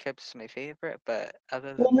mean, Mudkip's my favorite, but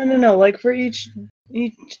other Well, than no. Like for each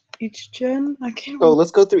gen, I can't. Oh,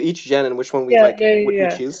 let's go through each gen and which one we Yeah, like. yeah, Would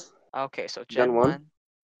yeah. we choose? okay, so Gen Gen 1? 1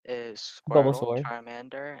 is Squirtle, Bulbasaur.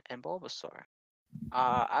 Charmander, and Bulbasaur.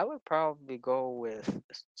 I would probably go with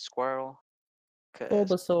Squirtle because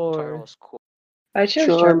Bulbasaur. Turtle's cool. I chose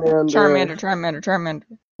Charmander. Charmander.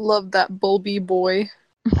 Love that Bulby boy.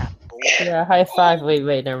 That bull. Yeah, high five.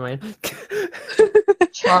 Wait, never mind.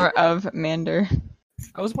 Char of Mander.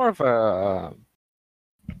 I was more of a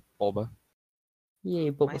Bulba. Yay,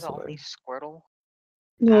 Am I the only Bulbasaur. Squirtle?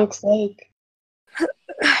 Looks like.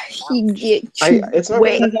 He get It's not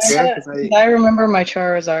really wet. fair because I remember my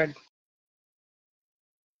Charizard.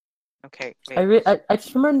 Okay, I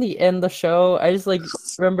just remember in the end of the show, I just like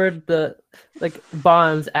remembered the like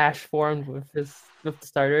bonds Ash formed with the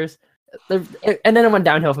starters. And then it went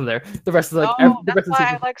downhill from there. The rest of like oh, the that's rest of the why I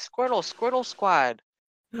season. like Squirtle. Squirtle Squad.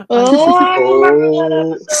 Oh, I remember that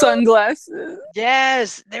Oh. episode. Sunglasses.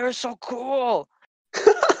 Yes, they were so cool.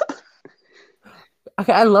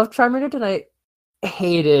 Okay, I love Charmander and I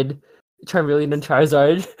hated Charmeleon and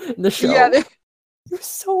Charizard in the show. Yeah, they- They're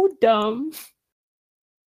so dumb.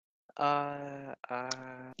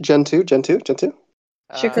 Gen 2?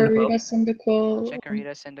 Chikorita, Cyndaquil,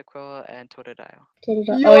 Chikorita, Cyndaquil, and Totodile.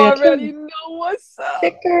 Totodile. you Oh yeah, already know what's up.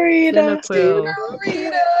 Chikorita. Cyndaquil.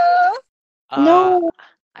 Rita. No,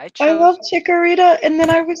 I I chose. love Chikorita, and then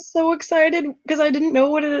I was so excited because I didn't know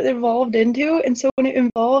what it evolved into, and so when it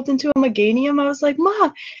evolved into a Meganium, I was like,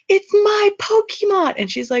 "Ma, it's my Pokemon,"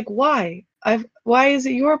 and she's like, "Why? Why is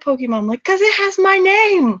it your Pokemon?" I'm like, "Cause it has my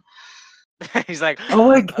name." He's like, Oh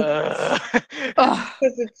my god. Ugh.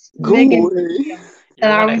 Because it's Go Megan, away.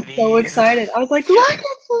 and I one was of so these. excited. I was like, "Look,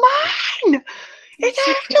 it's mine! It's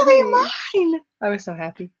actually mine!" I was so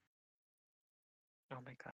happy. Oh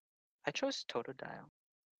my god. I chose Totodile.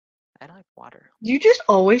 I like water. Do you just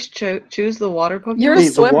always choose the water Pokemon? You're a Hey,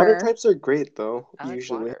 the water swimmer. types are great though, I like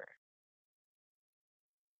usually. water.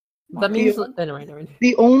 That means never mind.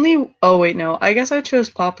 The only wait, no, I guess I chose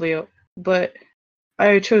Poplio, but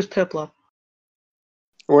I chose Piplup.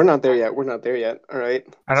 We're not there yet. Alright.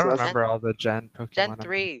 I don't So that's remember all the Gen Pokemon. Gen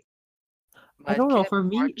 3. I don't know, Mudkip, for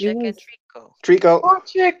me, it Torchic, and was- Trico. Trico.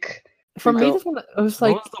 Torchic! For me, Rico. this one it was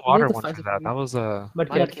What like was the water really one for decisive that? me. That was Mudkip.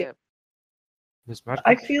 Mudkip. it was Mudkip.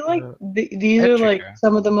 I feel like these are like Etrica.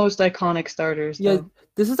 some of the most iconic starters. Yeah, Though.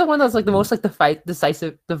 this is the one that's like the most like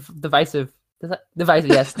divisive. Divisive.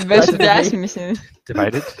 Yes. Best divisive. mission.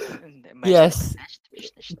 Divided. Yes.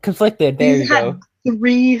 Conflicted. There These you had go.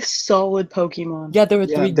 3 solid Pokemon. Yeah, there were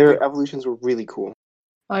Yeah, 3. their evolutions were really cool.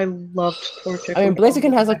 I loved Torchic. I mean, with all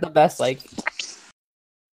Blaziken has my like the best like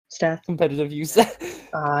stats. competitive use,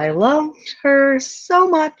 I loved her so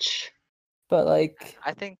much. but like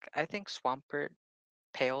I think Swampert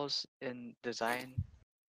pales in design,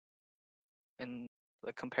 and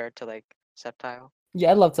like compared to like Sceptile,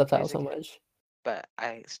 yeah, I love Sceptile so Blaziken. much. but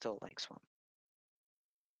I still like Swamp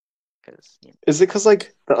because Is it because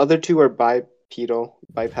like the other two are bipedal?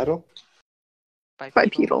 Bipedal.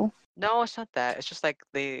 No, it's not that. It's just like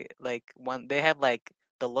they have like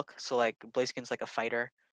the look. So like Blaziken's like a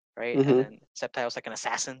fighter, right? Mhm. And then Sceptile's like an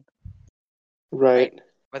assassin. Right.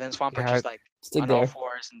 But then Swampert's Yeah, just like Stick on all there.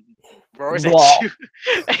 fours and roars at Blah. you.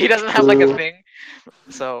 He doesn't have like a Ooh. thing.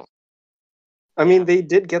 So I mean, they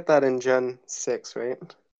did get that in Gen 6, right?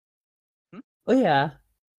 Oh yeah.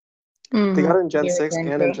 They got it in Gen Very 6 and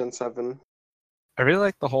in good. Gen 7. I really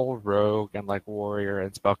like the whole rogue and like warrior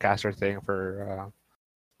and spellcaster thing for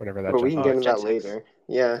whatever that. But we can jump get was. into Gen that 6. later.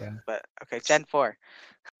 Yeah. Yeah. but okay, Gen 4.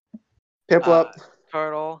 Piplup.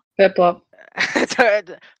 Turtle. Piplup.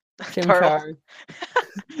 Turtle. Chimchar.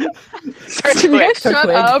 Can you guys shut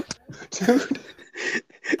Turtwig. up? Dude.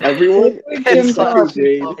 Everyone Turtwig, in Chimchar, second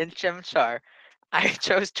grade. Piplup. In Chimchar, I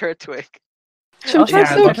chose Turtwig. Oh, Chimchar's yeah,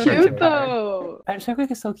 so I cute love Chimchar. though.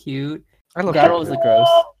 Turtwig is so cute. I love Gaddle is Turtwig.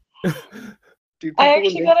 like gross. Dude, I people would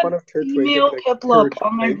actually make got fun a of Turtwig. female They'd be like, Piplup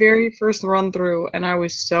on my "Turtwig." very first run through, and I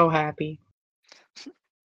was so happy.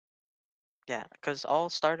 Yeah, because all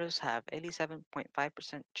starters have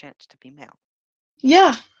 87.5% chance to be male.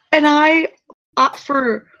 Yeah, and I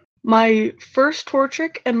for my first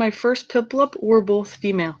Torchic and my first Piplup were both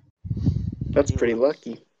female. That's pretty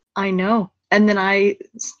lucky. I know. And then I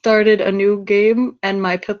started a new game, and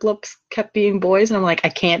my Piplups kept being boys, and I'm like, I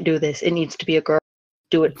can't do this. It needs to be a girl.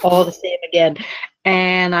 Do it all the same again.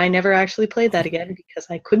 And I never actually played that again because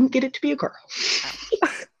I couldn't get it to be a girl.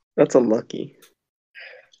 That's unlucky.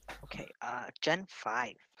 Okay, Gen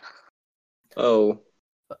 5. Oh.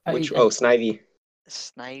 Snivy.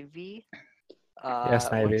 Snivy. Snivy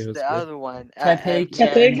What's was the good. other one? Tepig,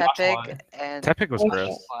 Tepig. Tepig and Tepig was Oshawott.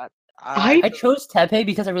 gross. Oshawott. I chose Tepe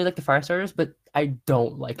because I really like the fire starters, but I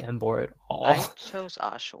don't like Emboar at all. I chose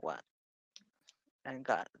Oshawott and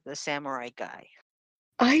got the samurai guy.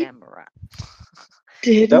 I Samurai.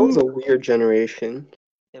 didn't. That was a weird generation.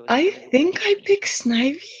 It was I really think I weird. picked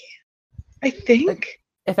Snivy. I think. Like,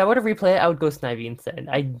 if I were to replay it, I would go Snivy instead.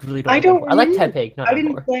 I really don't. I like don't Emboar. I like remember. Tepig, not I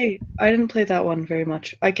didn't Emboar. play. I didn't play that one very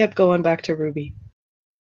much. I kept going back to Ruby.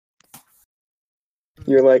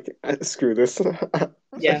 You're like, screw this.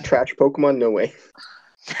 Yeah. Trash Pokemon? No way.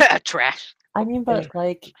 Trash. I mean, but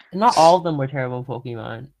like, not all of them were terrible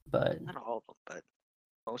Pokemon, but Not all of them, but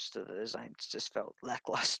most of the designs just felt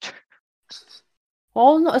lackluster.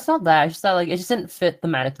 well, no, it's not that. It's just that like it just didn't fit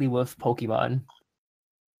thematically with Pokemon.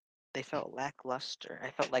 They felt lackluster. I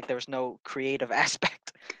felt like there was no creative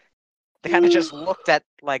aspect. They kind of just looked at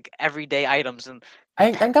like everyday items and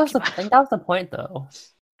I think that was the point though.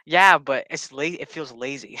 yeah, but it's it feels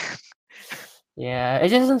lazy. Yeah, it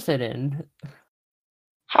just doesn't fit in.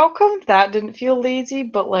 How come that didn't feel lazy,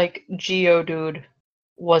 but like Geodude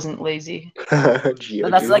wasn't lazy? Geodude.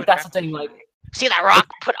 But that's the thing. Like, See that rock?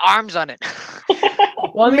 Put arms on it.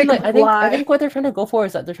 well, I mean, like, I McFly. think what they're trying to go for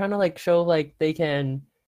is that they're trying to like show like they can,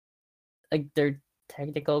 like their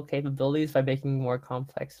technical capabilities by making more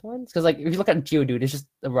complex ones. Because like if you look at Geodude, it's just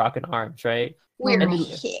a rock and arms, right? We're And,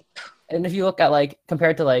 and if you look at like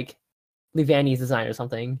compared to like Livani's design or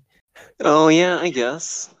something, Oh, yeah, I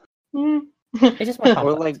guess. it's just more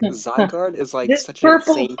Or complex. like Zygarde is like This such an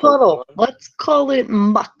purple insane puddle. Pokemon. Let's call it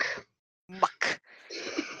Muck. Muck.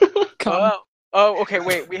 Come. Oh, okay.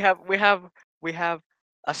 Wait, we have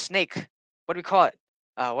a snake. What do we call it?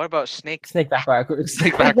 What about snake? Snake back backwards.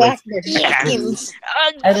 Snake backwards. Yes.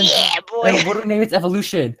 Oh, And then- yeah, boy. And what do we name its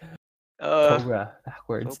evolution? Uh, Cobra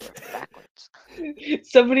backwards. Cobra backwards.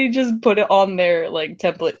 Somebody just put it on their like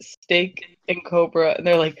template Snake and Cobra, and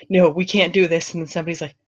they're like, "No, we can't do this." And then somebody's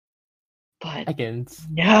like, "But Seconds.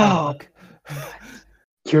 no."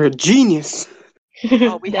 You're a genius.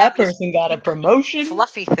 Oh, we that have this person got a promotion.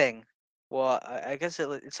 Fluffy thing. Well, I guess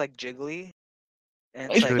it's like Jiggly. And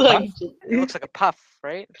it's It's like, like, it looks like a puff,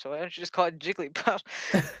 right? So why don't you just call it Jigglypuff?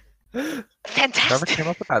 Whoever Fantastic. came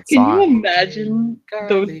up with that can you song? imagine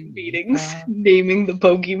those meetings naming the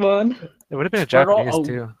Pokemon? It would have been a Turtle, Japanese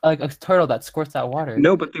too. like a turtle that squirts out water.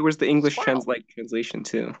 No, but there was the English Squirrel. translation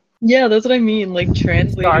too. Yeah, that's what I mean. Like Star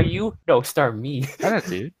translating. you? No, star me. That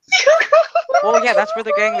dude. Well, yeah, that's where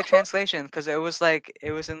they're getting the translation because it was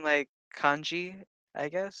in like kanji, I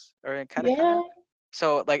guess, or in katakana. Yeah.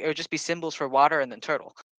 So like it would just be symbols for water and then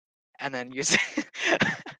turtle, and then you say.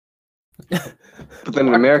 But then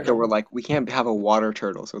in America, we're like, we can't have a water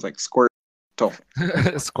turtle, so it's like squirt.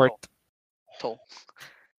 Squirt. Toll.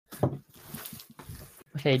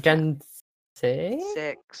 Okay, Gen 6?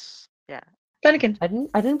 6. Yeah. Fennekin.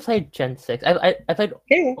 I didn't play Gen 6. I played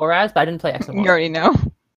Okay. Oraz, but I didn't play X and You Y. already know.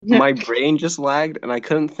 My brain just lagged, and I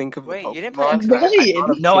couldn't think of. Wait, the you didn't play Pokemon. X and Y? Right. thought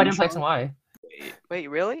of No, I didn't play Pinsir. X and Y. Wait,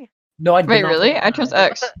 really? No, I did Wait, not really? play I chose Y.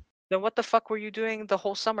 X. Then what the fuck were you doing the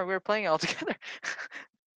whole summer? We were playing it all together.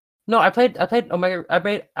 No, I played Omega. I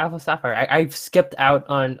played Alpha Sapphire. I skipped out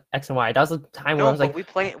on X and Y. That was the time when I No, was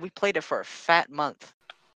but like, we played it for a fat month.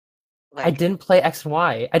 Like, I didn't play X and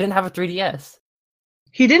Y. I didn't have a 3DS.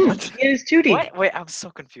 He didn't. He is 2D. What? Wait, I'm so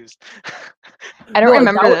confused. I don't No,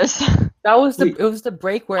 remember that this. That was Wait. it was the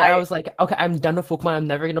break where I was like, okay, I'm done with Pokemon. I'm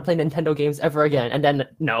never gonna play Nintendo games ever again. And then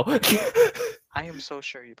no, I am so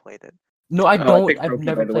sure you played it. no, I I don't. picked I've Pokemon,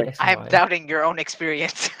 never by the played way. X and I'm Y. doubting your own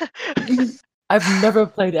experience. I've never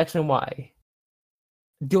played X and Y.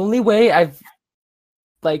 The only way I've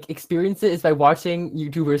like experienced it is by watching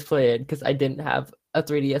YouTubers play it because I didn't have a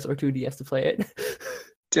 3DS or 2DS to play it.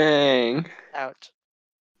 Dang. Ouch.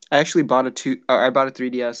 I actually bought a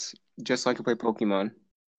 3DS just so I could play Pokemon.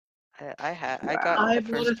 I got I, the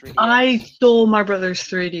first 3DS. I stole my brother's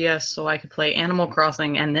 3DS so I could play Animal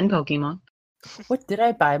Crossing and then Pokemon. What did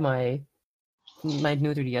I buy my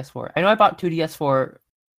new 3DS for? I know I bought 2DS for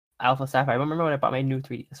Alpha Sapphire. I don't remember what I bought my new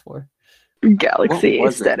 3DS for. Galaxy What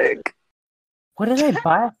was it? aesthetic. What did I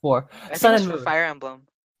buy it for? I think Sun it's and for Moon. Fire Emblem.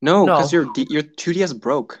 No, No. because your 2DS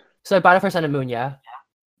broke. So I bought it for Sun and Moon, yeah.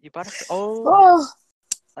 You bought it for, oh, Oh,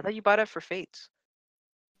 I thought you bought it for Fates.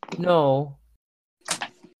 No.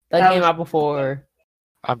 That That came was- out before.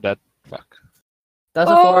 I'm dead. Fuck. That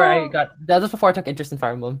was before Oh. that was before I took interest in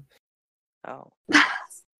Fire Emblem. Oh.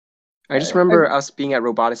 I just remember us being at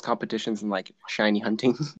robotics competitions and like shiny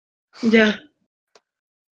hunting. Yeah.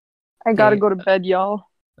 I gotta Okay. go to bed, y'all.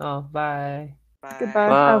 Oh, bye. Bye. Goodbye.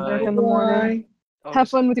 I have work Bye. in the morning. Oh, Have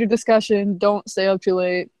this- fun with your discussion. Don't stay up too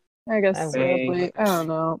late. I guess I stay up will. late. I don't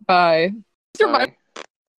know. Bye. Bye.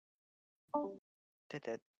 Did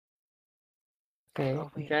it. Okay, Oh,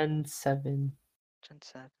 wait. Gen 7. Gen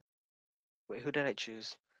 7. Wait, who did I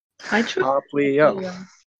choose? I chose. Poplio.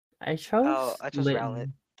 I chose. Oh, I chose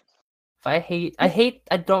Litten. Rowlet.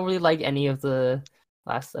 I don't really like any of the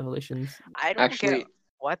last evolutions. I don't Actually, get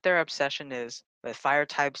what their obsession is with fire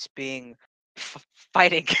types being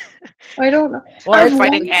fighting. I don't know. Well, I it's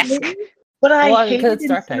fighting loved esque. it, but I Well, because hated it's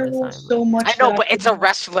Dark Knight this Incineroar time, so much. I know, that but it's a couldn't-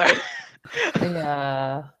 wrestler.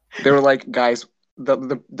 Yeah. They were like, guys,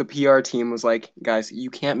 the PR team was like, guys, you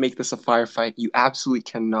can't make this a firefight. You absolutely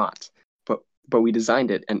cannot. But we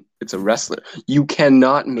designed it, and it's a wrestler. You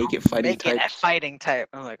cannot make it fighting Make it type. a fighting type.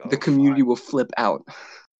 I'm like, oh, The community fuck. will flip out.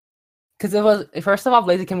 Because it was first of all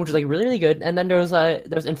Blaziken, which was like really good, and then there was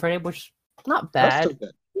Infernape, which not That's bad. still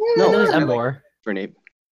good. No, No, there was I like Emboar. Infernape.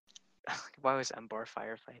 Why was Emboar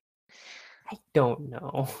firefight? I don't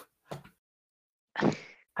know.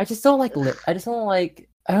 I just don't like Lit. I just don't like.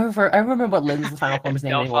 I don't remember what Litten's final form's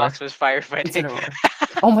name anymore. Delphox was firefighting. Incineroar.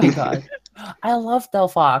 Oh my god. I love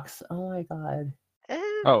Delphox. Oh my god.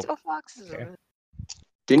 Oh, Delphox is okay.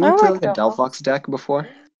 Didn't I you play like like a Delphox. Delphox deck before?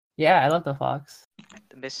 Yeah, I love Delphox.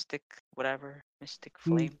 the Mystic, whatever. Mystic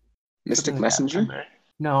Hmm. Flame. Mystic Something like that. Messenger?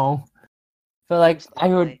 No. But like Mystic I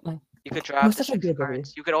would Flame. like You could It draw was up to such a 6 good cards.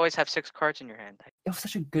 movie. You could always have 6 cards in your hand. it was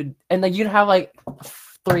such a good and like you'd have like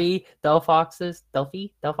 3 Delphoxes.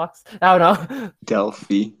 Delphox? I don't know.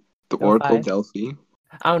 Delphi. The Delphi. Oracle Delphi.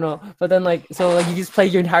 I don't know. But then like so like you just play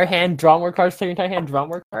your entire hand, draw more cards, play your entire hand, draw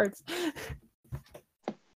more cards.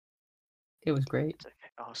 It was great. It's like,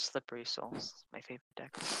 oh, Slippery Souls. My favorite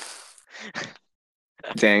deck.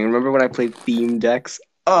 Dang, remember when I played theme decks?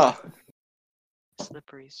 Oh,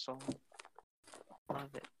 Slippery Soul. Love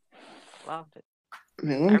it. Love it.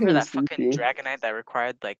 man, I I'm remember getting that fucking sleepy. Dragonite that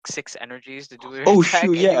required like 6 energies to do it. Oh attack,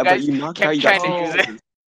 shoot, and yeah, but guys you knocked kept out. You got trying to use it. two.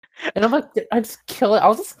 And I'm like, I'll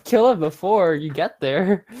just kill it before you get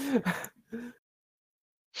there.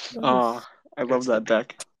 Oh, I love that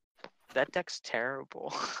deck. That deck's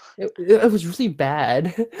terrible. It was really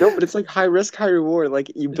bad. No, but it's like high risk, high reward.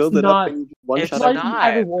 Like you build it not- up and you one it's shot. not it. even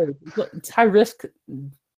high not. reward. It's high risk,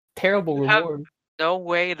 terrible You have- reward. No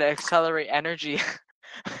way to accelerate energy.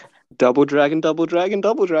 Double dragon, double dragon,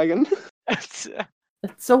 double dragon.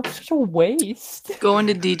 That's such a waste. Going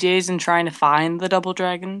to DJs and trying to find the double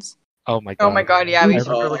dragons. Oh my god. Oh my god, yeah, we I should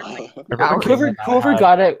remember, really I remember Hours. Caitlin and Whoever I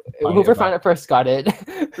got it, fight whoever about- found it first got it.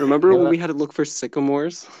 Remember when Yeah. we had to look for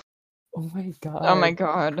sycamores? Oh my god. Oh my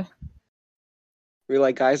god. We were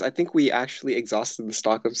like, guys, I think we actually exhausted the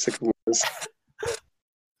stock of sycamores.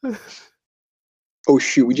 Oh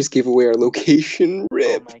shoot, we just gave away our location. Oh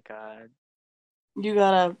Rip. my god. You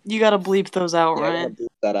gotta bleep those out, Yeah, I gotta Ryan. bleep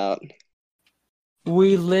that out.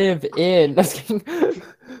 We live in.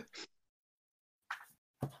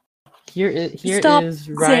 Here Stop is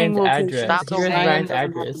saying Ryan's location. address. Stop Here is saying Ryan's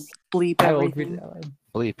location. address. Bleep I will everything. read it out loud.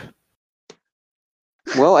 Bleep.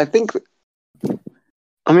 Well, I think.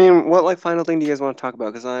 I mean, what like final thing do you guys want to talk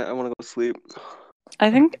about? Because I want to go sleep.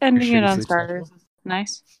 I think ending shitty it on sleep starters is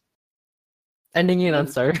nice. Ending it on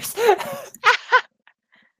stars.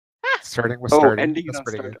 Starting with Oh, starters. ending it That's on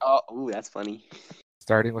pretty start. good. Oh, ooh, that's funny.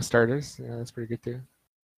 Starting with starters. Yeah, that's pretty good too.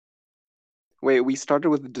 Wait, we started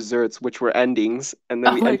with desserts, which were endings, and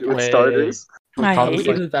then Oh we my ended with God. starters. Can we I call hate this It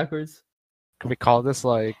like? was backwards. Can we call this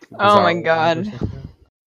like? Oh my Bizarro God. or something?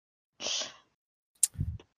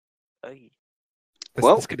 Oy.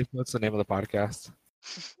 Well- This could influence the name of the podcast.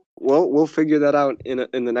 Well, we'll figure that out in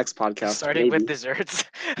the next podcast. Starting with maybe. desserts.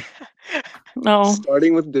 No.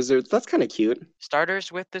 Starting with desserts. That's kind of cute.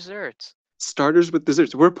 Starters with desserts. Starters with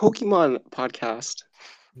desserts. We're a Pokemon podcast.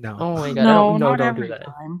 No. Oh my god. No, no, not don't every do that.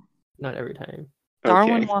 time. Not every time.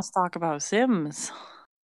 Darwin Okay. wants to talk about Sims.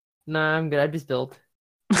 Nah, I'm good. I just built.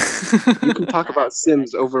 You can talk about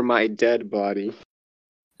Sims over my dead body.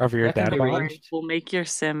 Over your That can dad be body. arranged. We'll make your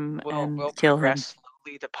sim We'll and kill him. progress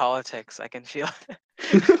slowly to politics. I can feel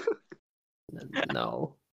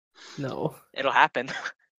No. No. it'll happen.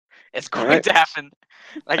 It's going Alright. to happen.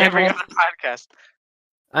 Like every I other podcast.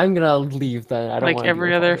 I'm gonna leave that. I don't Like want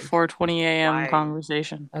every other 4:20 a.m. Why?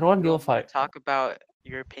 conversation. I don't want to deal You with wanna fight. talk about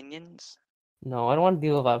your opinions. No, I don't want to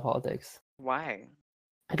deal with that politics. Why?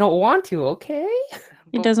 I don't want to. Okay.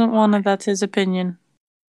 He But doesn't want why? to. That's his opinion.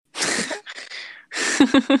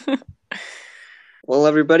 Well,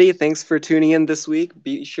 everybody, thanks for tuning in this week.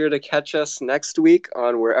 Be sure to catch us next week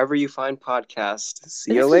on wherever you find podcasts.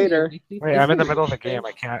 See you later. Wait, I'm in the middle of a game.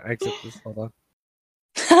 I can't exit this. Hold on.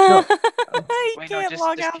 He Wait, can't just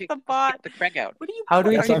log out kick, the just bot. kick the Craig out. What are you? How do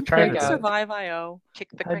we are kick you Craig playing out? Survive.io? Kick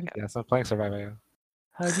the How Craig out. Yes, I'm playing Survive.io.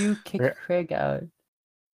 How do you kick Where- Craig out?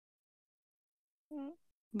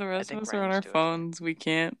 The rest of think us we're are on our used to it. phones. We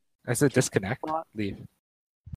can't. I said disconnect. Leave.